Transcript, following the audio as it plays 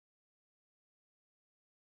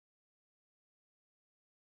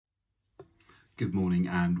Good morning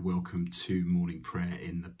and welcome to morning prayer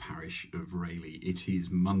in the Parish of Rayleigh. It is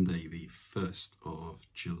Monday the 1st of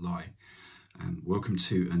July and welcome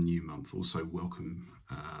to a new month. Also welcome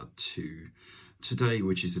to today,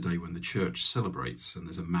 which is the day when the church celebrates, and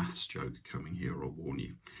there's a maths joke coming here, I'll warn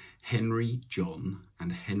you. Henry John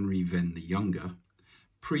and Henry Venn the Younger,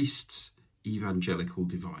 priests, evangelical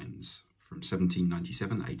divines from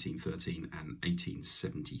 1797, 1813 and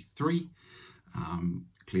 1873.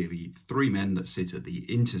 Clearly three men that sit at the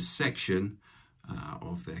intersection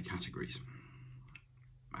of their categories.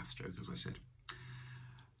 Maths joke, as I said.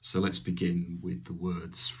 So let's begin with the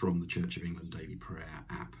words from the Church of England Daily Prayer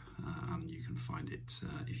app, and you can find it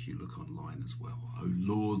if you look online as well. O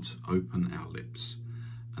Lord, open our lips,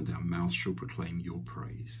 and our mouth shall proclaim your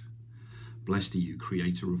praise. Blessed are you,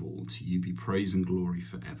 Creator of all, to you be praise and glory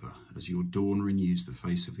forever, as your dawn renews the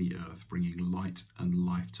face of the earth, bringing light and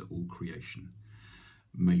life to all creation.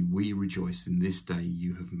 May we rejoice in this day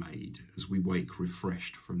you have made, as we wake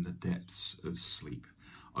refreshed from the depths of sleep.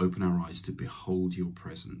 Open our eyes to behold your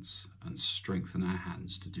presence, and strengthen our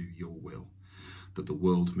hands to do your will, that the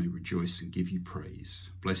world may rejoice and give you praise.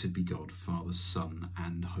 Blessed be God, Father, Son,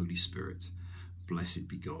 and Holy Spirit. Blessed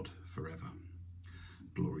be God forever.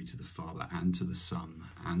 Glory to the Father, and to the Son,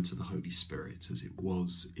 and to the Holy Spirit, as it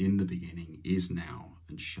was in the beginning, is now,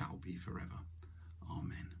 and shall be forever.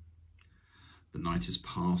 Amen. The night is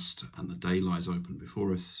past, and the day lies open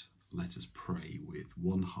before us. Let us pray with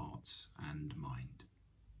one heart and mind.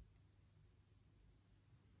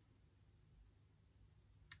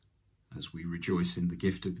 As we rejoice in the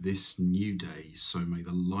gift of this new day, so may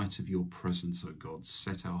the light of your presence, O God,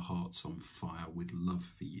 set our hearts on fire with love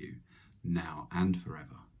for you, now and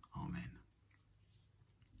forever. Amen.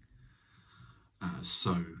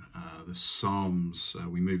 The Psalms,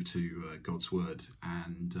 we move to God's Word,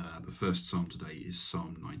 and the first Psalm today is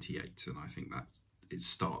Psalm 98, and I think that it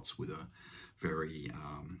starts with a very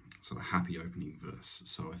sort of happy opening verse.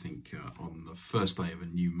 So I think on the first day of a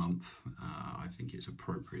new month, I think it's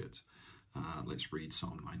appropriate. Let's read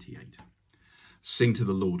Psalm 98. Sing to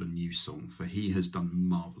the Lord a new song, for he has done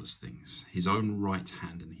marvellous things. His own right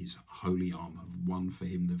hand and his holy arm have won for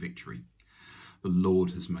him the victory. The Lord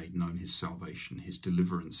has made known his salvation. His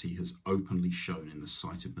deliverance he has openly shown in the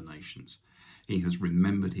sight of the nations. He has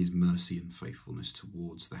remembered his mercy and faithfulness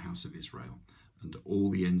towards the house of Israel, and all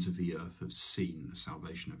the ends of the earth have seen the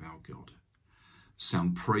salvation of our God.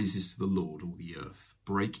 Sound praises to the Lord, all the earth.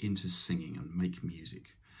 Break into singing and make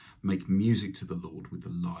music. Make music to the Lord with the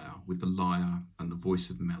lyre and the voice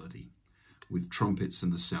of melody. With trumpets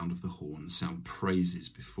and the sound of the horn, sound praises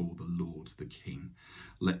before the Lord the King.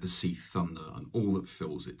 Let the sea thunder and all that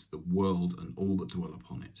fills it, the world and all that dwell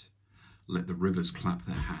upon it. Let the rivers clap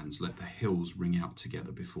their hands, let the hills ring out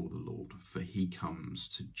together before the Lord, for he comes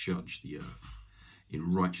to judge the earth.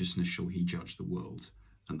 In righteousness shall he judge the world,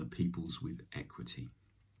 and the peoples with equity.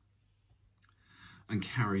 And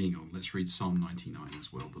carrying on, let's read Psalm 99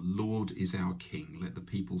 as well. The Lord is our King, let the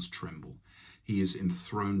peoples tremble. He is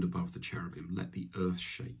enthroned above the cherubim, let the earth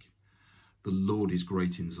shake. The Lord is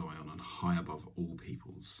great in Zion and high above all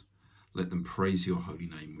peoples. Let them praise your holy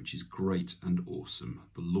name, which is great and awesome.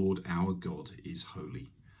 The Lord our God is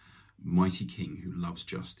holy. Mighty King who loves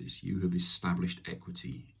justice, you have established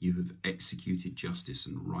equity. You have executed justice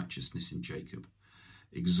and righteousness in Jacob.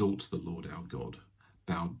 Exalt the Lord our God.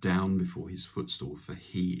 Bow down before his footstool, for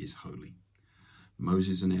he is holy.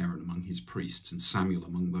 Moses and Aaron among his priests, and Samuel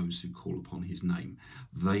among those who call upon his name.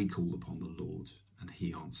 They called upon the Lord, and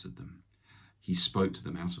he answered them. He spoke to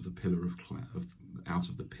them out of the pillar of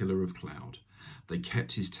cloud. They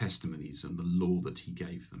kept his testimonies and the law that he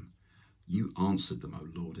gave them. You answered them, O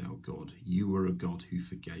Lord our God. You were a God who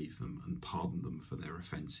forgave them and pardoned them for their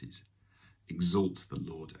offences. Exalt the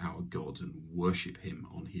Lord our God and worship him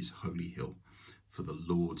on his holy hill, for the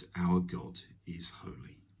Lord our God is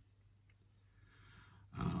holy.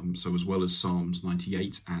 So as well as Psalms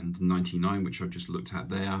 98 and 99, which I've just looked at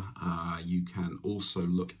there, you can also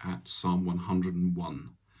look at Psalm 101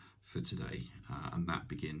 for today. And that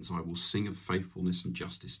begins, I will sing of faithfulness and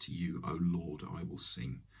justice to you, O Lord, I will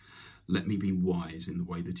sing. Let me be wise in the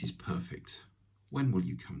way that is perfect. When will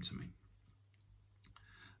you come to me?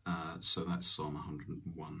 So that's Psalm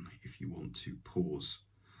 101, if you want to pause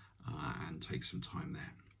and take some time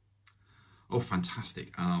there. Oh,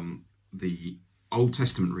 fantastic. The Old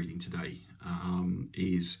Testament reading today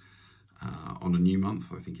is on a new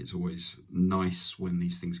month. I think it's always nice when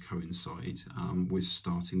these things coincide. We're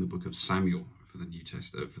starting the book of Samuel for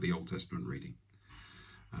the Old Testament reading.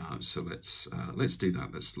 So let's do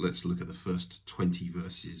that. Let's look at the first 20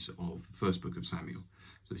 verses of the first book of Samuel.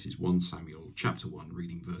 So this is 1 Samuel chapter 1,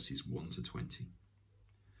 reading verses 1 to 20.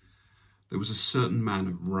 There was a certain man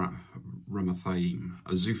of Ramathaim,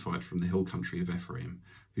 a Zuphite from the hill country of Ephraim,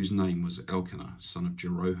 whose name was Elkanah, son of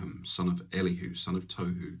Jeroham, son of Elihu, son of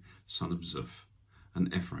Tohu, son of Zuph, an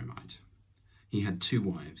Ephraimite. He had 2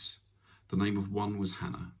 wives. The name of one was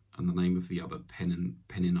Hannah, and the name of the other Peninnah.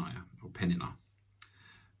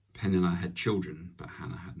 Peninnah had children, but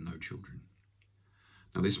Hannah had no children.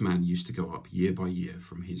 Now this man used to go up year by year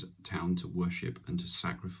from his town to worship and to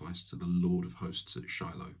sacrifice to the Lord of hosts at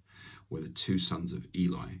Shiloh, where the 2 sons of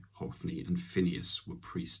Eli, Hophni and Phinehas, were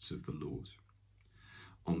priests of the Lord.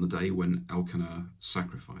 On the day when Elkanah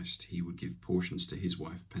sacrificed, he would give portions to his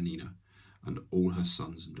wife Peninnah and all her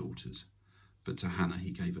sons and daughters. But to Hannah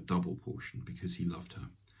he gave a double portion because he loved her,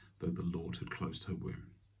 though the Lord had closed her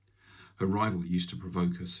womb. Her rival used to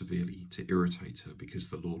provoke her severely, to irritate her because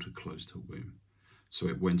the Lord had closed her womb. So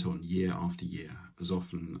it went on year after year. As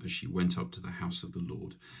often as she went up to the house of the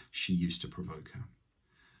Lord, she used to provoke her.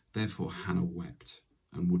 Therefore Hannah wept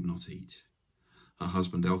and would not eat. Her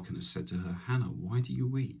husband Elkanah said to her, "Hannah, why do you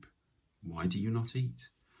weep? Why do you not eat?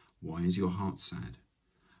 Why is your heart sad?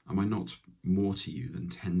 Am I not more to you than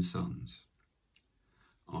 10 sons?"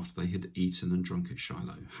 After they had eaten and drunk at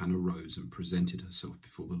Shiloh, Hannah rose and presented herself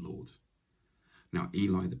before the Lord. Now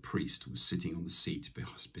Eli the priest was sitting on the seat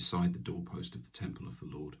beside the doorpost of the temple of the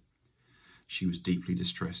Lord. She was deeply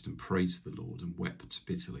distressed and prayed to the Lord and wept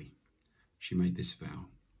bitterly. She made this vow: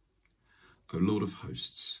 "O Lord of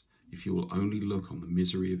hosts, if you will only look on the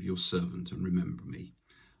misery of your servant and remember me,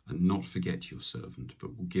 and not forget your servant,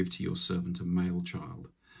 but will give to your servant a male child,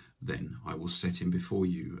 then I will set him before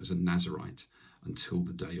you as a Nazirite until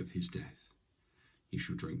the day of his death. He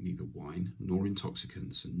shall drink neither wine nor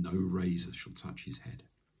intoxicants, and no razor shall touch his head."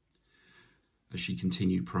 As she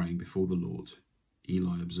continued praying before the Lord,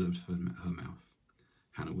 Eli observed her mouth.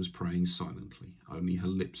 Hannah was praying silently, only her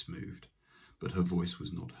lips moved, but her voice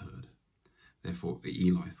was not heard. Therefore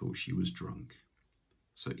Eli thought she was drunk.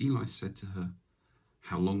 So Eli said to her,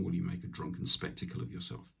 "How long will you make a drunken spectacle of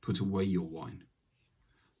yourself? Put away your wine."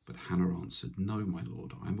 But Hannah answered, "No, my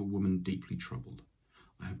lord, I am a woman deeply troubled.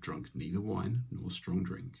 I have drunk neither wine nor strong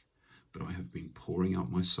drink, but I have been pouring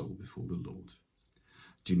out my soul before the Lord.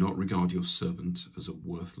 Do not regard your servant as a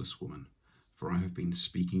worthless woman, for I have been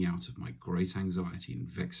speaking out of my great anxiety and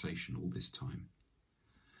vexation all this time."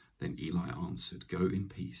 Then Eli answered, "Go in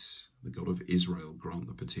peace. The God of Israel grant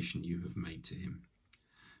the petition you have made to him."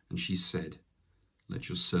 And she said, "Let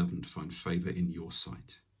your servant find favor in your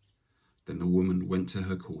sight." Then the woman went to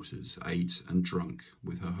her quarters, ate and drank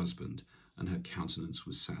with her husband, and her countenance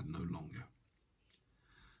was sad no longer.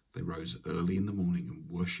 They rose early in the morning and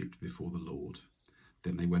worshipped before the Lord.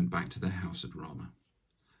 Then they went back to their house at Ramah.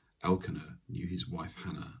 Elkanah knew his wife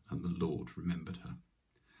Hannah, and the Lord remembered her.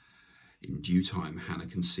 In due time Hannah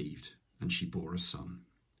conceived, and she bore a son.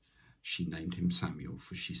 She named him Samuel,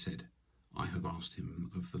 for she said, "I have asked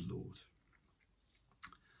him of the Lord."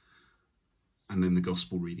 And then the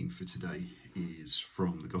gospel reading for today is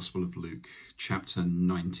from the Gospel of Luke, chapter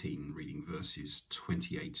 19, reading verses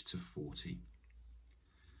 28 to 40.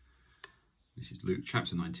 This is Luke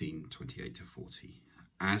chapter 19, 28 to 40.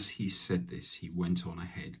 As he said this, he went on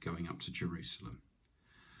ahead, going up to Jerusalem.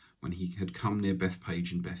 When he had come near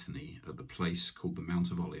Bethpage and Bethany, at the place called the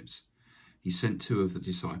Mount of Olives, he sent 2 of the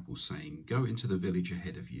disciples, saying, "Go into the village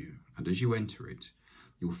ahead of you, and as you enter it,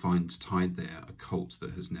 you will find tied there a colt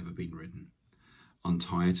that has never been ridden.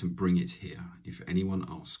 Untie it and bring it here. If anyone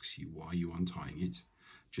asks you why you are untying it,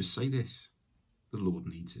 just say this: the Lord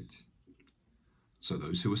needs it." So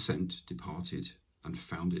those who were sent departed and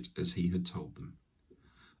found it as he had told them.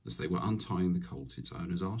 As they were untying the colt, its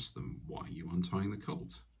owners asked them, "Why are you untying the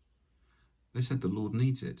colt?" They said, "The Lord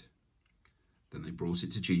needs it." Then they brought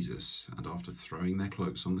it to Jesus, and after throwing their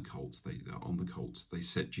cloaks on the colt, they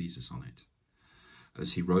set Jesus on it.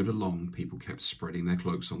 As he rode along, people kept spreading their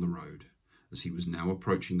cloaks on the road. As he was now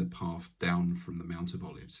approaching the path down from the Mount of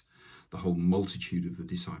Olives, the whole multitude of the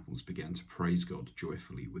disciples began to praise God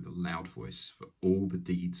joyfully with a loud voice for all the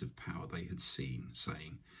deeds of power they had seen,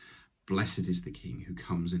 saying, "Blessed is the King who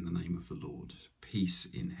comes in the name of the Lord, peace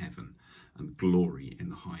in heaven and glory in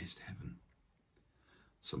the highest heaven."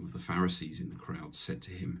 Some of the Pharisees in the crowd said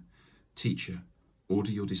to him, "Teacher,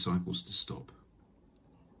 order your disciples to stop."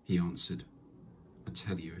 He answered, "I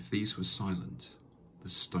tell you, if these were silent, the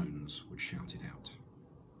stones would shout it out."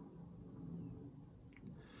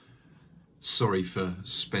 Sorry for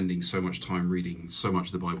spending so much time reading so much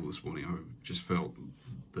of the Bible this morning. I just felt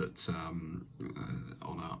that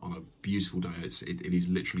on a beautiful day, it is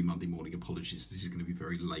literally Monday morning. Apologies, this is going to be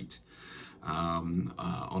very late. On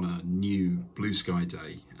a new blue sky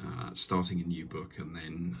day, starting a new book, and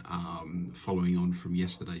then following on from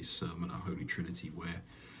yesterday's sermon at Holy Trinity, where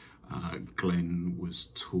Glenn was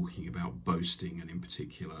talking about boasting, and in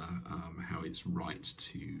particular how it's right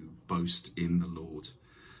to boast in the Lord.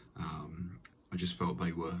 I just felt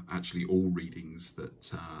they were actually all readings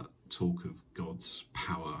that talk of God's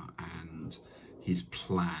power and his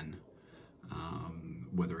plan,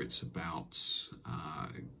 whether it's about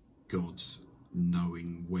God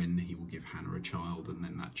knowing when he will give Hannah a child, and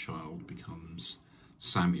then that child becomes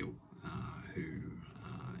Samuel, who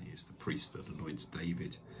is the priest that anoints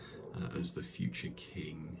David as the future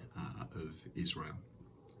king of Israel.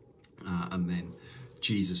 And then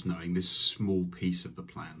Jesus knowing this small piece of the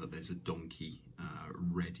plan, that there's a donkey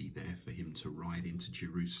ready there for him to ride into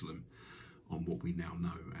Jerusalem on what we now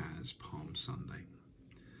know as Palm Sunday.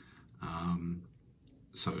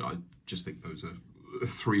 So I just think those are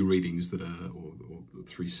three readings that are, or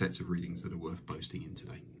three sets of readings that are worth boasting in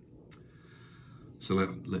today.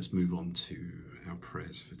 So let's move on to our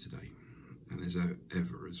prayers for today. And as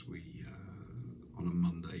ever, as we, on a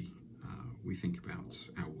Monday, we think about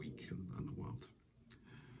our week and the world.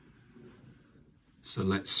 So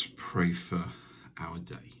let's pray for our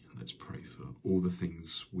day. Let's pray for all the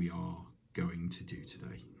things we are going to do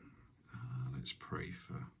today. Let's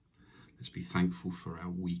be thankful for our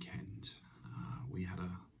weekend. We had a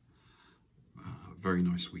very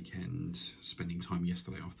nice weekend, spending time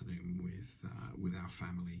yesterday afternoon with our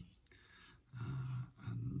family,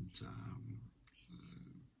 and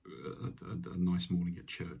a nice morning at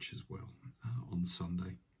church as well on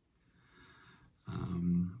Sunday.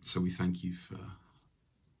 So we thank you for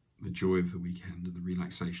the joy of the weekend and the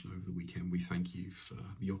relaxation over the weekend. We thank you for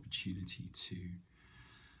the opportunity to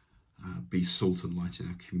be salt and light in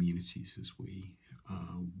our communities as we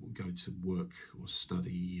go to work or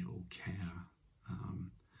study or care,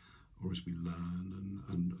 or as we learn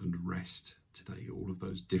and rest today. All of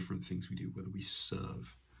those different things we do, whether we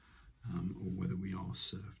serve or whether we are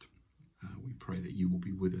served. We pray that you will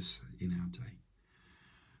be with us in our day.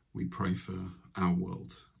 We pray for our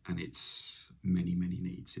world and its many, many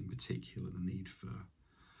needs, in particular the need for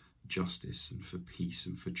justice and for peace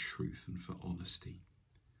and for truth and for honesty.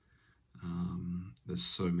 There's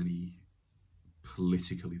so many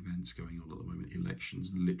political events going on at the moment,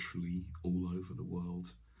 elections literally all over the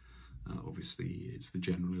world. Obviously, it's the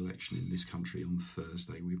general election in this country on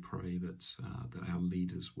Thursday. We pray that our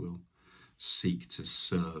leaders will seek to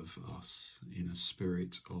serve us in a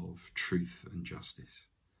spirit of truth and justice.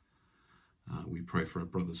 We pray for our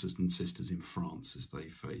brothers and sisters in France as they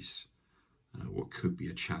face what could be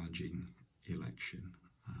a challenging election,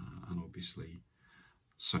 and obviously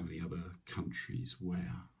so many other countries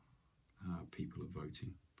where people are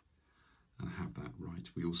voting and have that right.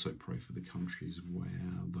 We also pray for the countries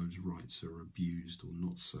where those rights are abused or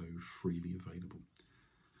not so freely available.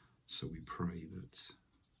 So we pray that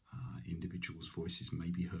individuals' voices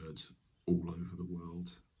may be heard all over the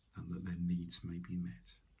world and that their needs may be met.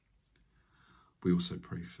 We also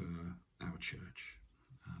pray for our church,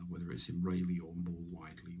 whether it's in Rayleigh or more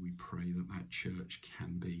widely. We pray that that church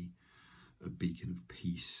can be a beacon of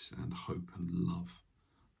peace and hope and love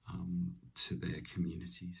to their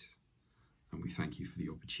communities. And we thank you for the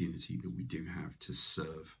opportunity that we do have to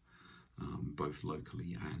serve both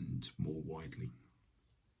locally and more widely.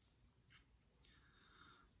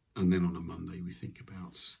 And then on a Monday, we think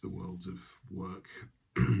about the world of work.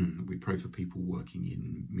 We pray for people working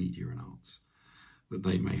in media and arts, that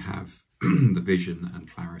they may have the vision and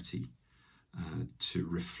clarity to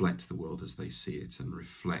reflect the world as they see it, and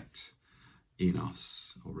reflect in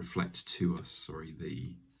us, or reflect to us,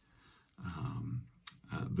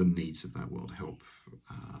 the needs of that world, help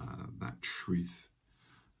that truth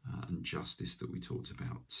and justice that we talked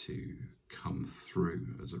about to come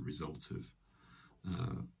through as a result of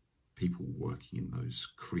people working in those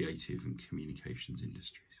creative and communications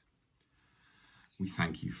industries. We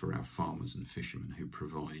thank you for our farmers and fishermen who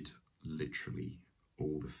provide literally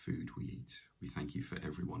all the food we eat. We thank you for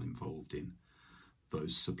everyone involved in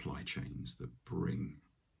those supply chains that bring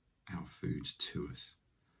our food to us,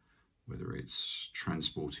 whether it's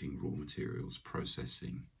transporting raw materials,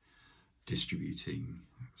 processing, distributing,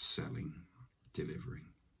 selling, delivering.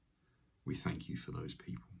 We thank you for those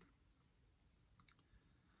people.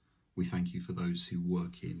 We thank you for those who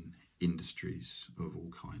work in industries of all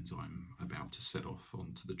kinds. I'm about to set off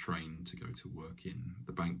onto the train to go to work in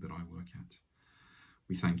the bank that I work at.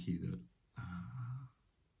 We thank you that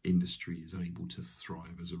industry is able to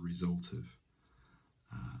thrive as a result of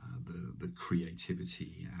the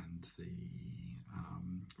creativity and the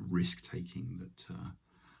risk-taking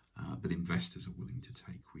that investors are willing to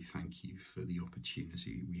take. We thank you for the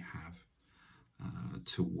opportunity we have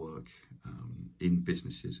to work in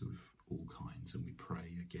businesses of all kinds, and we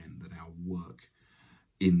pray again that our work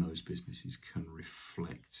in those businesses can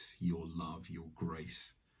reflect your love, your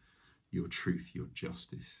grace, your truth, your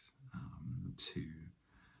justice to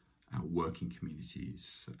our working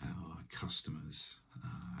communities, our customers,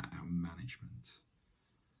 our management.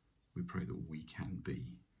 We pray that we can be,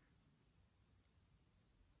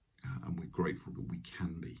 and we're grateful that we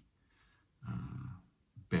can be,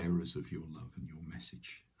 bearers of your love and your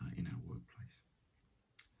message in our workplace.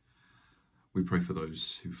 We pray for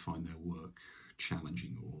those who find their work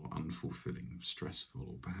challenging or unfulfilling, stressful,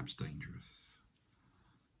 or perhaps dangerous.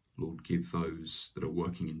 Lord, give those that are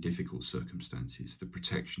working in difficult circumstances the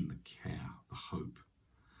protection, the care, the hope,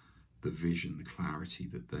 the vision, the clarity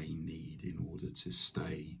that they need in order to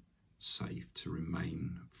stay safe, to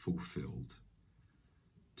remain fulfilled,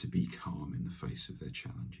 to be calm in the face of their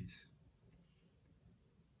challenges.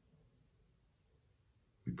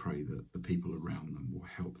 We pray that the people around them will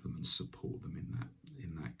help them and support them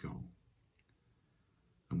in that goal.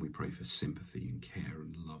 And we pray for sympathy and care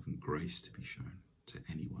and love and grace to be shown to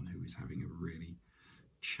anyone who is having a really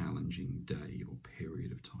challenging day or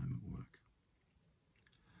period of time at work.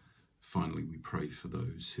 Finally, we pray for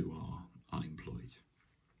those who are unemployed,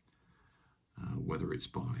 whether it's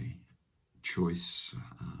by choice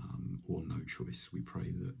or no choice. We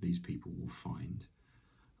pray that these people will find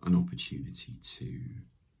an opportunity to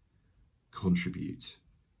contribute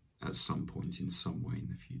at some point in some way in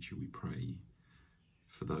the future. We pray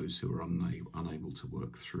for those who are unable to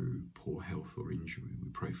work through poor health or injury. We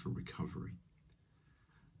pray for recovery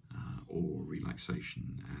or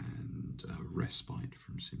relaxation and respite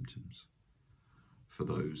from symptoms. For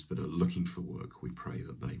those that are looking for work, we pray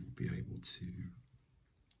that they will be able to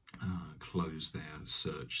close their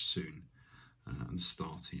search soon and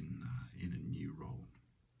start in a new role.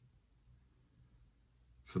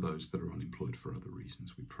 For those that are unemployed for other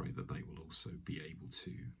reasons, we pray that they will also be able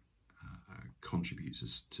to contribute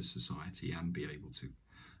to society and be able to,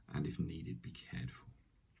 and if needed, be cared for.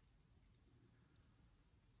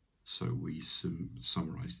 So we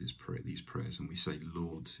summarize these prayers and we say,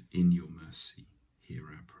 Lord, in your mercy, hear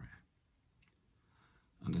our prayer.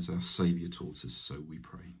 And as our Saviour taught us, so we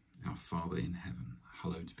pray. Our Father in heaven,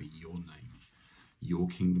 hallowed be your name. Your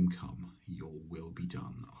kingdom come, your will be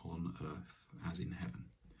done on earth as in heaven.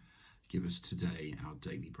 Give us today our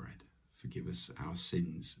daily bread. Forgive us our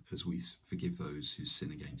sins as we forgive those who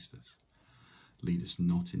sin against us. Lead us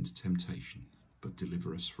not into temptation, but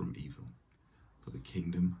deliver us from evil. For the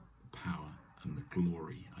kingdom, the power, and the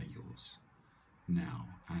glory are yours, now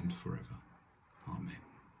and forever. Amen.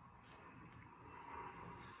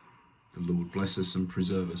 The Lord bless us and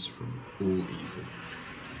preserve us from all evil,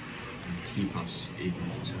 and keep us in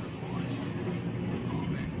eternal life.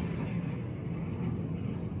 Amen.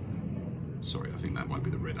 Sorry, I think that might be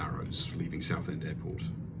the red arrows leaving Southend Airport.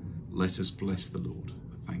 Let us bless the Lord.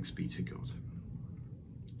 Thanks be to God.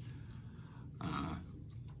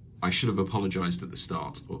 I should have apologised at the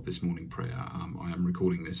start of this morning prayer. I am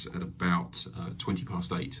recording this at about 20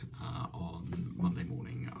 past 8 on Monday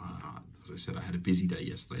morning. As I said, I had a busy day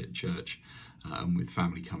yesterday at church and with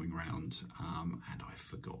family coming round, and I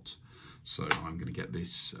forgot. So I'm going to get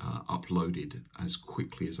this uploaded as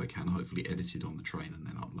quickly as I can, hopefully edited on the train and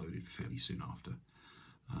then uploaded fairly soon after.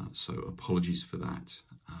 So apologies for that,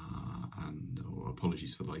 or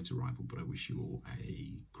apologies for the late arrival, but I wish you all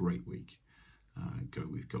a great week. Go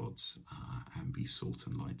with God and be salt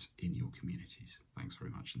and light in your communities. Thanks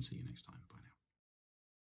very much and see you next time. Bye now.